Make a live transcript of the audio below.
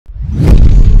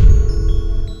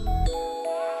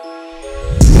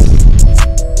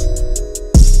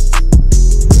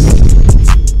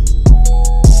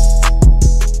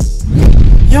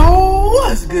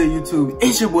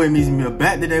It's your boy Mizmeal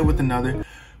back today with another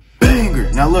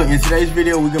banger. Now look, in today's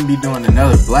video we're gonna be doing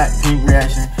another BLACKPINK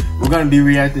reaction. We're gonna be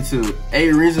reacting to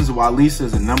 8 reasons why Lisa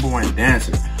is the #1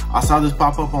 dancer. I saw this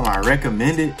pop up on my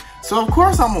recommended, so of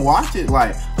course I'm gonna watch it.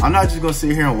 Like, I'm not just gonna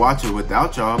sit here and watch it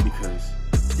without y'all because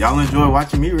y'all enjoy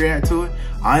watching me react to it.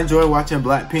 I enjoy watching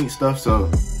BLACKPINK stuff, so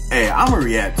hey, I'm gonna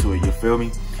react to it, you feel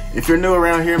me? If you're new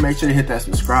around here, make sure to hit that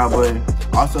subscribe button.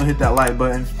 Also hit that like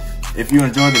button if you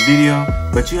enjoyed the video,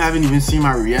 but you haven't even seen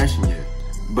my reaction yet.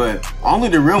 But only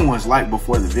the real ones like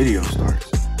before the video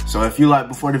starts. So if you like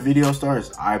before the video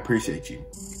starts, I appreciate you.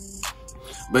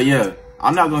 But yeah,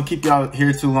 I'm not gonna keep y'all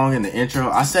here too long in the intro.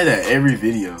 I say that every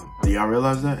video. Do y'all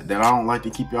realize that? That I don't like to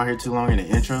keep y'all here too long in the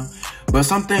intro. But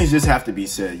some things just have to be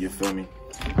said, you feel me?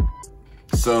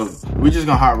 So we're just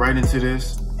gonna hop right into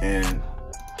this and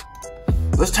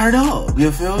let's turn up,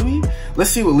 you feel me?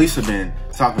 Let's see what Lisa been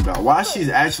talking about. Why she's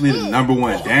actually the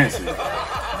 #1 dancer.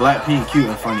 BLACKPINK cute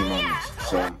and funny moments.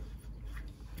 So,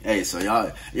 hey, so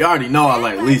y'all already know I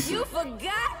like Lisa.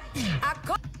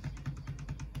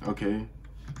 Okay.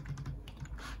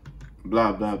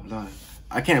 Blah, blah, blah.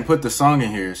 I can't put the song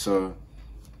in here, so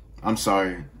I'm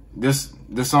sorry. This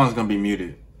song's gonna be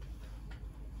muted.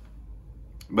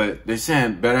 But they're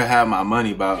saying Better Have My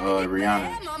Money by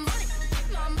Rihanna.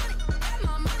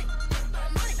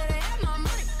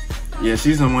 Yeah,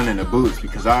 she's the one in the boots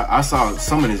because I saw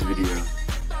some of this video.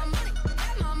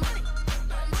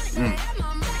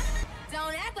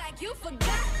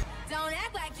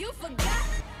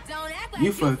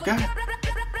 You forgot.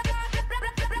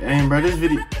 Dang, bro, this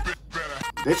video,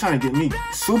 they trying to get me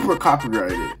super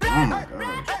copyrighted. Oh my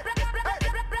gosh.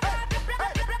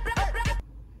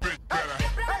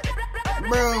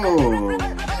 Bro,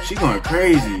 she going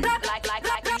crazy.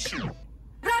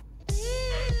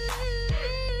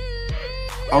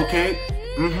 Okay,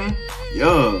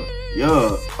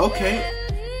 yeah, okay.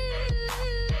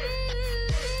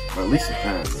 But at least it's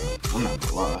bad, bro. I'm not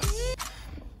gonna lie.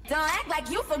 Don't act like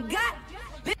you forgot.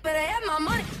 Better have my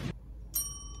money.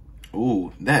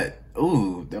 Ooh,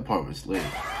 that part was lit.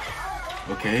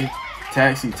 Okay,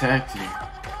 taxi.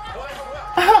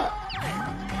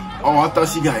 Oh, I thought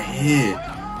she got hit.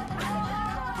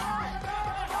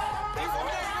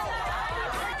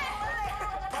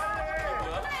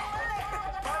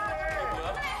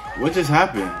 What just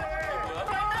happened?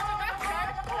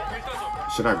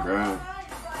 Should I grab?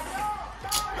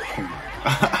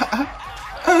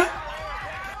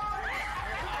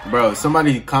 Bro,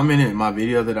 somebody commented in my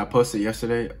video that I posted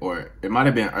yesterday, or it might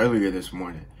have been earlier this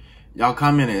morning. Y'all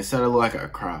commented and said I look like I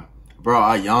cry. Bro,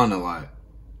 I yawn a lot.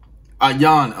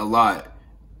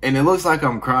 And it looks like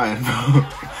I'm crying, bro.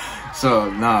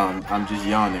 So, nah, I'm just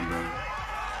yawning, bro.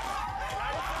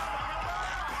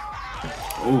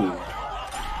 Ooh.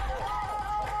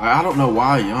 Like, I don't know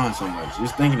why I yawn so much.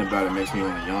 Just thinking about it makes me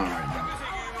want to yawn right now.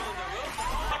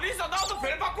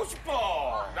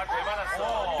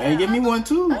 Hey, give me one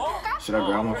too. Should I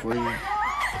grab one for you?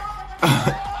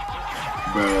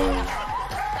 Bro.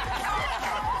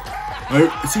 Hey,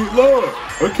 see, Lord,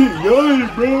 I keep yawning,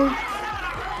 bro.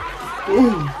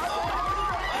 Ooh.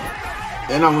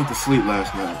 And I went to sleep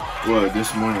last night. Well,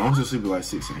 this morning. I went to sleep at like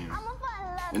 6 a.m.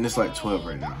 And it's like 12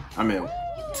 right now. I'm at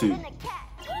 2.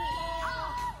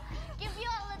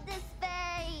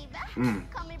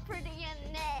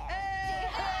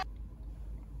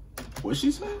 What'd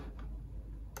she say?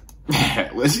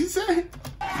 What'd she say?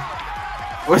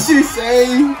 What'd she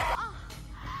say?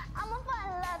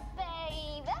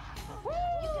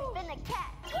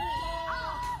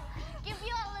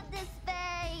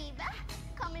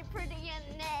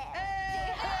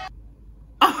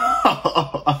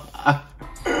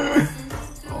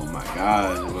 Oh my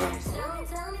God, bro.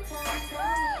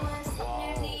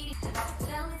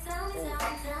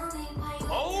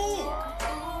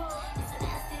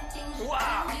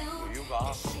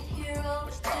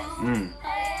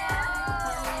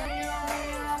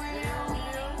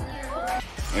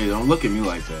 Hey, don't look at me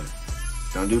like that.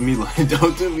 Don't do me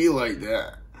like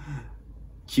that.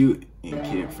 Cute and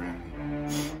kid friendly.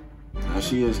 Now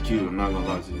she is cute, I'm not gonna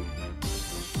lie to you.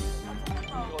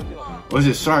 What's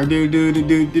it? Shark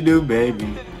do,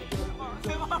 baby.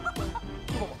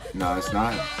 No, it's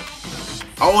not.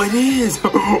 Oh, it is.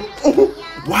 Oh,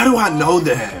 why do I know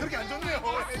that?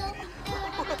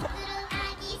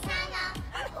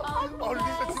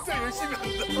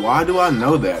 Why do I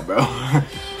know that, bro?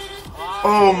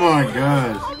 Oh my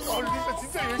God.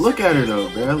 Look at her though,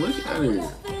 bro. Look at her.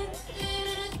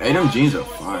 Hey, them jeans are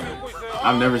fire.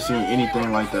 I've never seen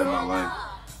anything like that in my life.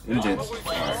 Them jeans are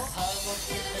fire.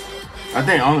 I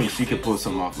think only she could pull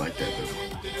something off like that though.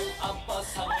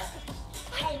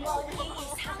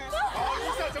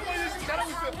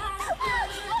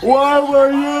 Why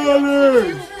were you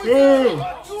yelling?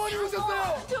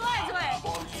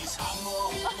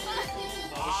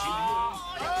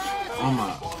 Oh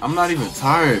my, I'm not even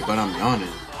tired, but I'm yawning.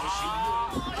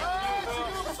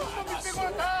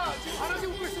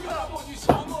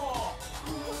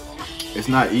 It's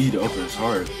not easy to open his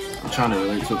heart. I'm trying to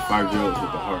relate to 5-year-olds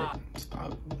with a heart.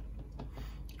 Stop.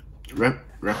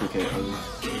 Replicate others.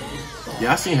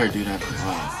 Yeah, I seen her do that a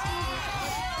lot.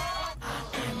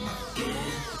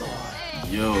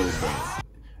 Yo, bro.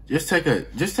 Just take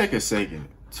a second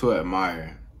to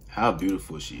admire how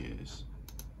beautiful she is.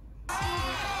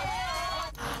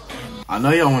 I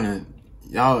know y'all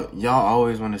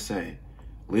always wanna say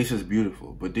Lisa's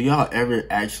beautiful, but do y'all ever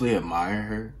actually admire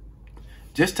her?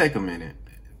 Just take a minute.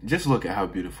 Just look at how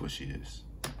beautiful she is.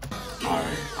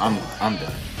 Alright, I'm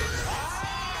done.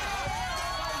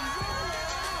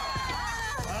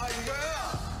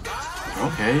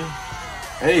 Okay.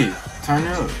 Hey, turn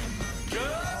it up.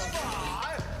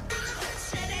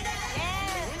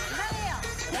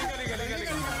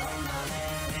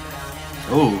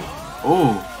 Oh,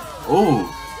 oh,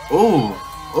 oh, oh,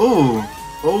 oh,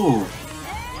 oh.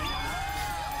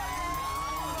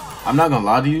 I'm not gonna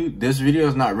lie to you, this video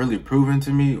is not really proving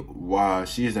to me why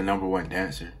she is the #1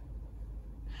 dancer.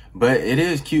 But it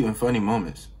is cute and funny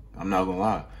moments. I'm not gonna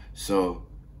lie. So,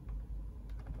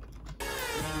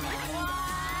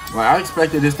 like, I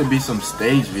expected this to be some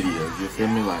stage videos, you feel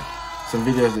me? Like, some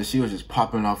videos that she was just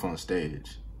popping off on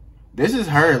stage. This is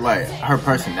her, like, her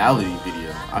personality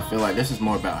video. I feel like this is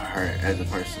more about her as a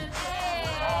person.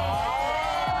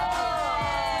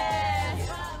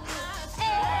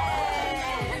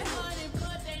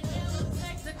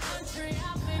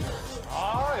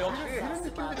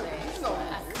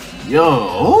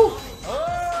 Yo!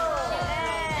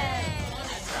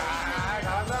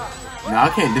 Now, I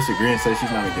can't disagree and say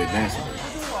she's not a good dancer.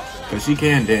 Because she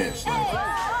can dance.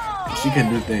 Like, she can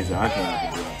do things that I can't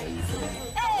even do out there, you feel me?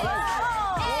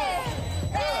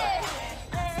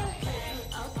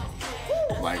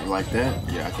 Like that?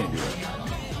 Yeah, I can't do that.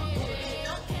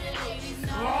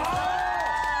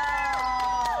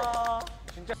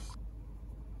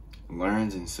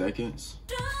 Learns in seconds.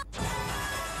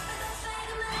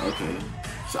 Okay.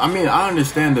 So, I mean, I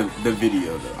understand the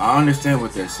video, though. I understand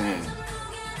what they're saying.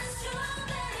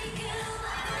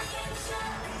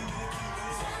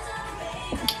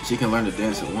 She can learn to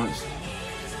dance at once.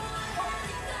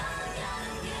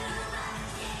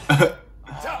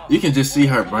 You can just see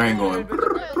her brain going.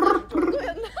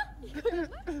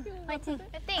 파이팅.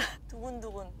 파이팅.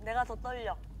 두근두근. 내가 더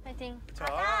떨려. 파이팅. 자,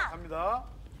 갑니다.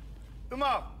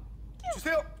 음악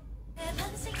주세요.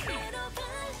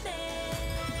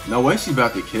 No way she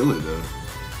about to kill it though.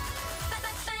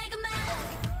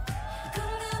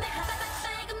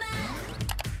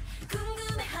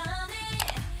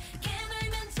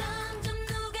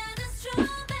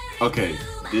 Okay,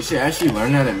 did she actually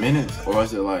learn that in minutes? Or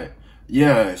was it like,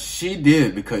 yeah, she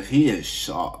did because he is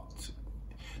shocked.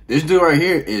 This dude right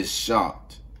here is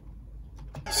shocked.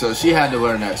 So she had to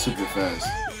learn that super fast.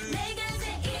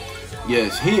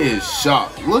 Yes, he is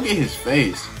shocked. Look at his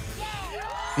face.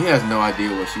 He has no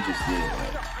idea what she just did.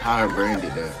 Like, how her brain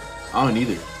did that. I don't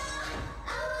either.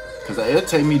 Cause it'll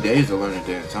take me days to learn to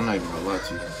dance. I'm not even gonna lie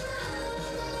to you.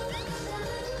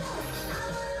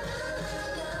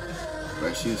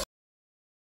 But she's.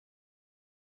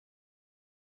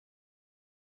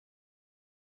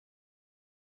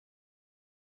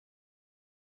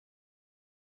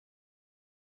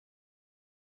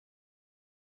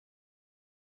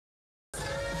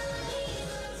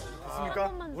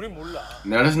 우린 몰라.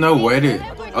 Now there's no way to.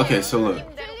 Okay, so look.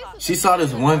 She saw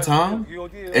this one time,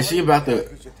 and she about to.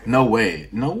 No way.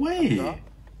 No way.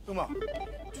 음악.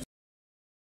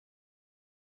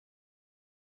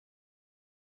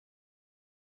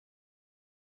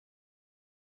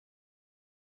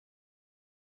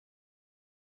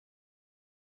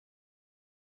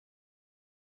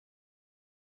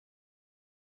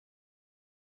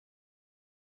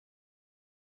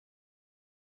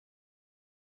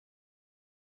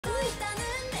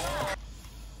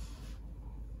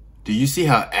 Do you see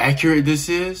how accurate this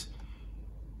is?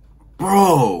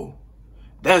 Bro,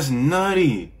 that's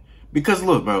nutty. Because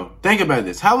look, bro, think about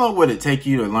this. How long would it take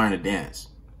you to learn a dance?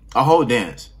 A whole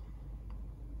dance.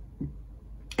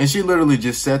 And she literally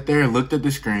just sat there and looked at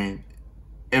the screen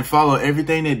and followed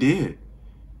everything they did.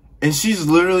 And she's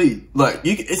literally like,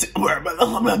 look,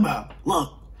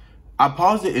 I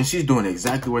paused it and she's doing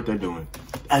exactly what they're doing.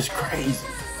 That's crazy.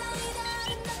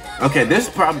 Okay,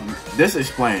 this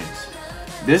explains.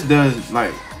 This does,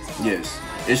 like, yes,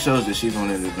 it shows that she's one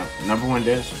of the #1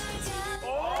 dancers.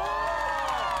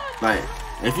 Like,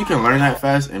 If you can learn that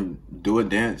fast and do a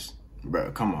dance,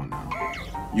 bro, come on now.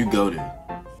 You go there.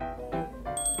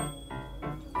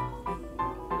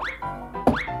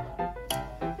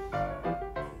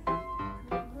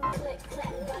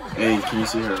 Hey, can you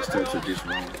see her step to this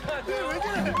one?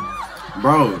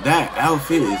 Bro, that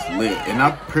outfit is lit, and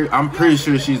I'm pretty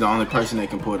sure she's the only person that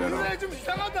can pull that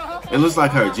off. It looks like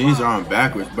her jeans are on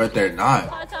backwards, but they're not.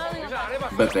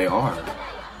 But they are.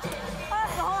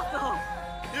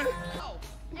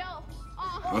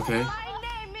 Okay.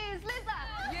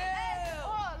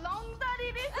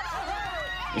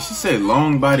 Did she say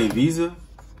long body visa?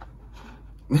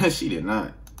 She did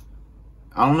not.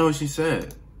 I don't know what she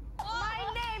said.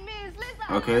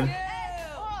 Okay.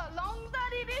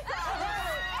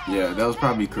 Yeah, that was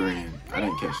probably Korean. I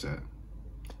didn't catch that.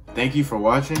 Thank you for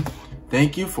watching.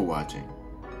 Thank you for watching.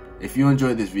 If you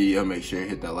enjoyed this video, make sure you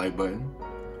hit that like button.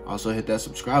 Also hit that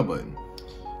subscribe button.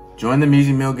 Join the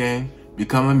Measy Mill gang.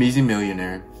 Become a Measy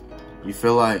millionaire. You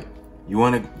feel like you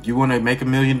wanna make $1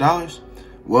 million?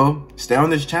 Well, stay on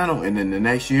this channel, and then the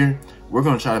next year we're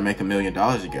gonna try to make $1 million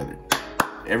together.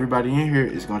 Everybody in here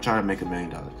is gonna try to make $1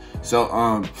 million. So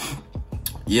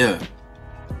yeah.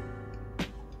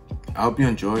 I hope you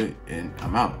enjoyed, and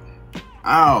I'm out.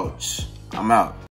 Ouch. I'm out.